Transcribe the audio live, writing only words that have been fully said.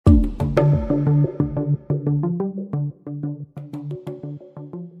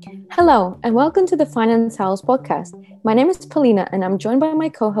Hello, and welcome to the Finance House podcast. My name is Polina, and I'm joined by my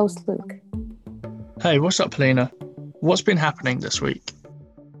co-host Luke. Hey, what's up, Polina? What's been happening this week?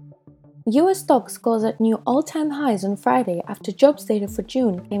 US stocks closed at new all-time highs on Friday after jobs data for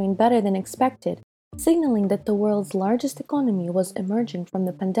June came in better than expected, signaling that the world's largest economy was emerging from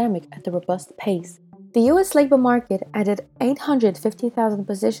the pandemic at a robust pace. The US labor market added 850,000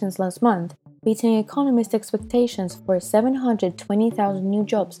 positions last month, beating economist expectations for 720,000 new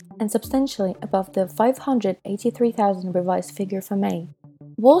jobs and substantially above the 583,000 revised figure for May.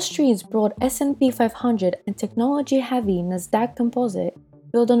 Wall Street's broad S&P 500 and technology-heavy Nasdaq Composite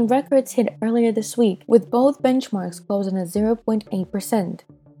built on records hit earlier this week, with both benchmarks closing at 0.8%.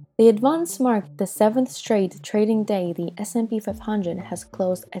 The advance marked the seventh straight trading day the S&P 500 has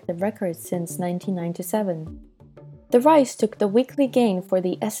closed at the record since 1997. The rise took the weekly gain for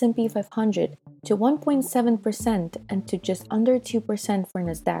the S&P 500 to 1.7% and to just under 2% for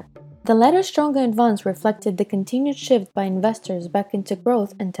Nasdaq. The latter stronger advance reflected the continued shift by investors back into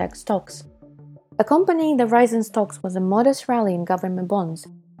growth and tech stocks. Accompanying the rise in stocks was a modest rally in government bonds.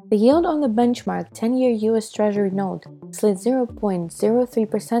 The yield on the benchmark 10-year US Treasury note slid 0.03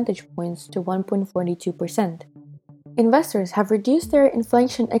 percentage points to 1.42%. Investors have reduced their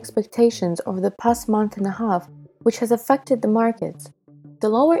inflation expectations over the past month and a half, which has affected the markets. The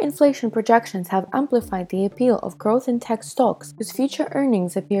lower inflation projections have amplified the appeal of growth in tech stocks, whose future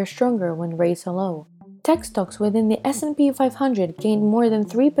earnings appear stronger when rates are low. Tech stocks within the S&P 500 gained more than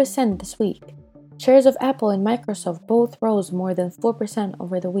 3% this week. Shares of Apple and Microsoft both rose more than 4%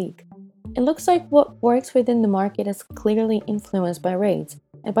 over the week. It looks like what works within the market is clearly influenced by rates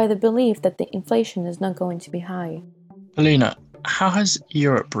and by the belief that the inflation is not going to be high. Polina, how has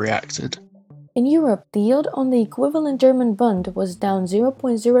Europe reacted? In Europe, the yield on the equivalent German bond was down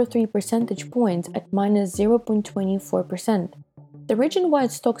 0.03 percentage points at minus 0.24%. The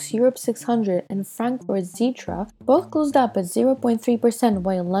region-wide stocks Europe 600 and Frankfurt Xetra both closed up at 0.3%,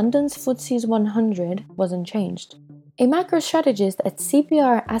 while London's FTSE 100 was unchanged. A macro strategist at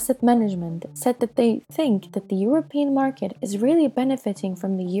CPR Asset Management said that they think that the European market is really benefiting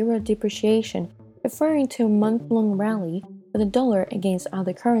from the euro depreciation, referring to a month-long rally for the dollar against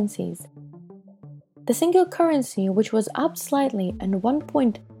other currencies. The single currency, which was up slightly at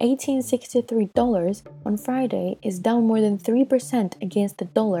 $1.1863 on Friday, is down more than 3% against the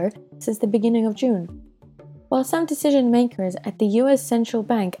dollar since the beginning of June. While some decision makers at the US Central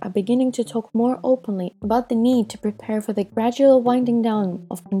Bank are beginning to talk more openly about the need to prepare for the gradual winding down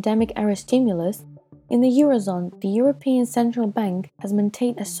of pandemic-era stimulus, in the Eurozone, the European Central Bank has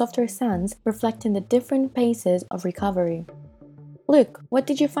maintained a softer stance, reflecting the different paces of recovery. Luke, what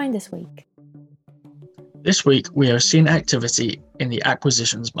did you find this week? This week, we have seen activity in the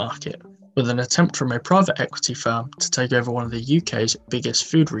acquisitions market, with an attempt from a private equity firm to take over one of the UK's biggest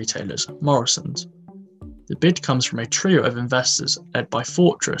food retailers, Morrisons. The bid comes from a trio of investors led by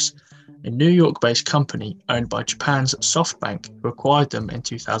Fortress, a New York-based company owned by Japan's SoftBank, who acquired them in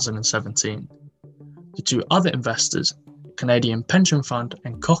 2017. The two other investors, the Canadian pension fund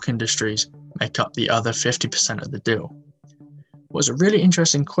and Koch Industries, make up the other 50% of the deal. What's a really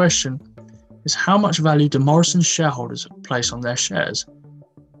interesting question is how much value do Morrisons shareholders place on their shares?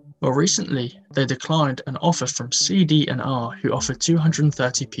 Well, recently they declined an offer from CD&R, who offered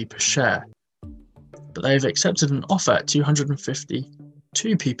 230p per share, but they have accepted an offer at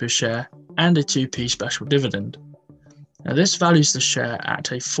 252p per share and a 2p special dividend. Now, this values the share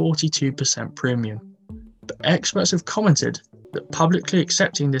at a 42% premium, but experts have commented that publicly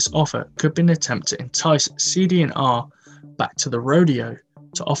accepting this offer could be an attempt to entice CD&R back to the rodeo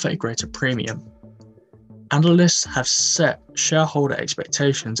to offer a greater premium. Analysts have set shareholder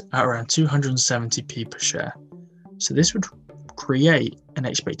expectations at around 270p per share, so this would create an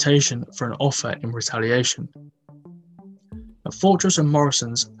expectation for an offer in retaliation. Now, Fortress and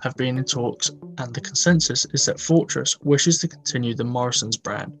Morrisons have been in talks, and the consensus is that Fortress wishes to continue the Morrisons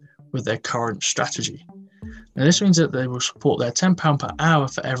brand with their current strategy. Now, this means that they will support their £10 per hour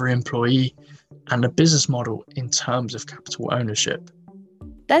for every employee and a business model in terms of capital ownership.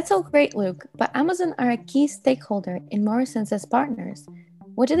 That's all great, Luke, but Amazon are a key stakeholder in Morrisons as partners.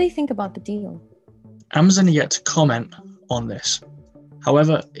 What do they think about the deal? Amazon are yet to comment on this.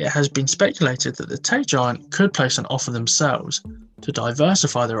 However, it has been speculated that the tech giant could place an offer themselves to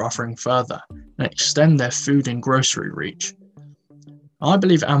diversify their offering further and extend their food and grocery reach. I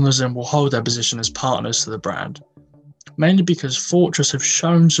believe Amazon will hold their position as partners to the brand, mainly because Fortress have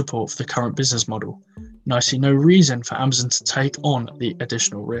shown support for the current business model, and I see no reason for Amazon to take on the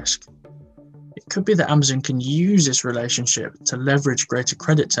additional risk. It could be that Amazon can use this relationship to leverage greater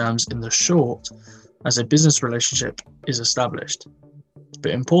credit terms in the short as a business relationship is established.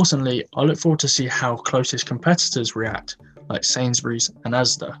 But importantly, I look forward to see how closest competitors react, like Sainsbury's and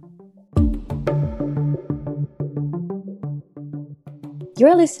Asda.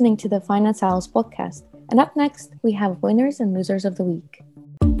 You're listening to the Finance Owls podcast, and up next, we have winners and losers of the week.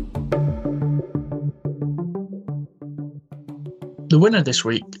 The winner this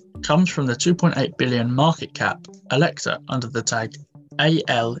week comes from the 2.8 billion market cap Elekta under the tag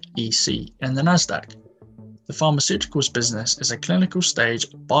ALEC in the Nasdaq. The pharmaceuticals business is a clinical stage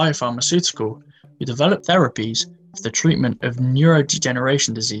biopharmaceutical who develop therapies for the treatment of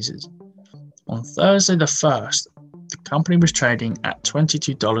neurodegeneration diseases. On Thursday the 1st, the company was trading at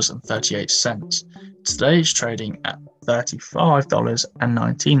 $22.38. Today it's trading at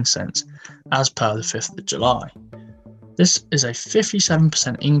 $35.19 as per the 5th of July. This is a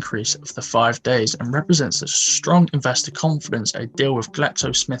 57% increase for the 5 days and represents the strong investor confidence a deal with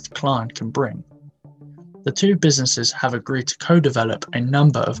GlaxoSmithKline can bring. The two businesses have agreed to co-develop a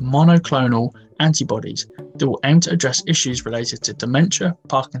number of monoclonal antibodies that will aim to address issues related to dementia,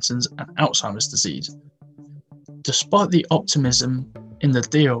 Parkinson's, and Alzheimer's disease. Despite the optimism in the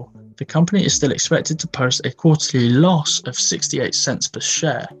deal, the company is still expected to post a quarterly loss of 68 cents per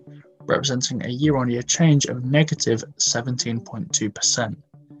share, representing a year-on-year change of negative 17.2%.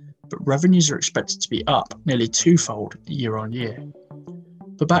 But revenues are expected to be up nearly twofold year-on-year.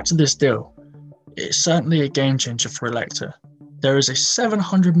 But back to this deal. It's certainly a game changer for Elekta. There is a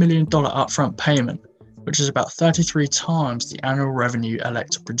 $700 million upfront payment, which is about 33 times the annual revenue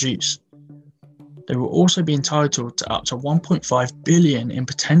Elekta produce. They will also be entitled to up to $1.5 billion in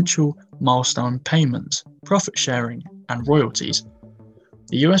potential milestone payments, profit sharing, and royalties.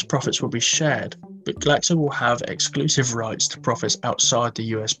 The US profits will be shared, but Glaxo will have exclusive rights to profits outside the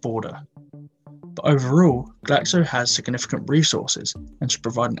US border. But overall, Glaxo has significant resources and should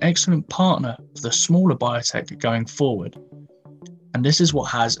provide an excellent partner for the smaller biotech going forward. And this is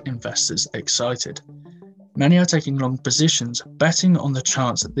what has investors excited. Many are taking long positions, betting on the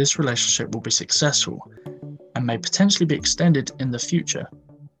chance that this relationship will be successful and may potentially be extended in the future.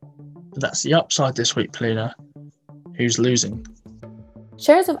 But that's the upside this week, Polina. Who's losing?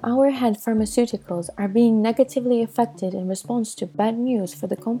 Shares of Arrowhead Pharmaceuticals are being negatively affected in response to bad news for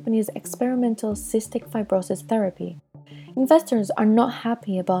the company's experimental cystic fibrosis therapy. Investors are not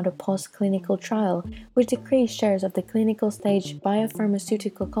happy about a post-clinical trial, which decreased shares of the clinical stage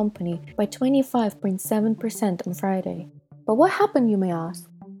biopharmaceutical company by 25.7% on Friday. But what happened, you may ask?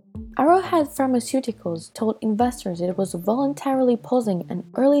 Arrowhead Pharmaceuticals told investors it was voluntarily pausing an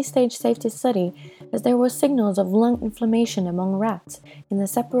early-stage safety study as there were signals of lung inflammation among rats in a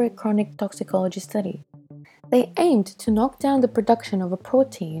separate chronic toxicology study. They aimed to knock down the production of a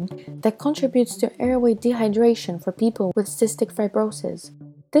protein that contributes to airway dehydration for people with cystic fibrosis.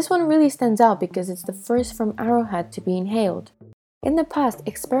 This one really stands out because it's the first from Arrowhead to be inhaled. In the past,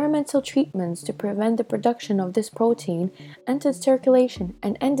 experimental treatments to prevent the production of this protein entered circulation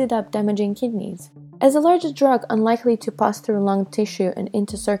and ended up damaging kidneys. As a larger drug unlikely to pass through lung tissue and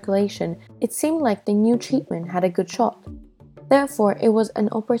into circulation, it seemed like the new treatment had a good shot. Therefore, it was an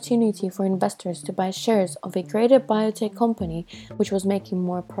opportunity for investors to buy shares of a greater biotech company which was making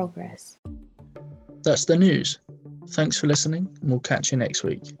more progress. That's the news. Thanks for listening, and we'll catch you next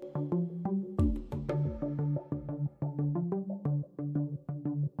week.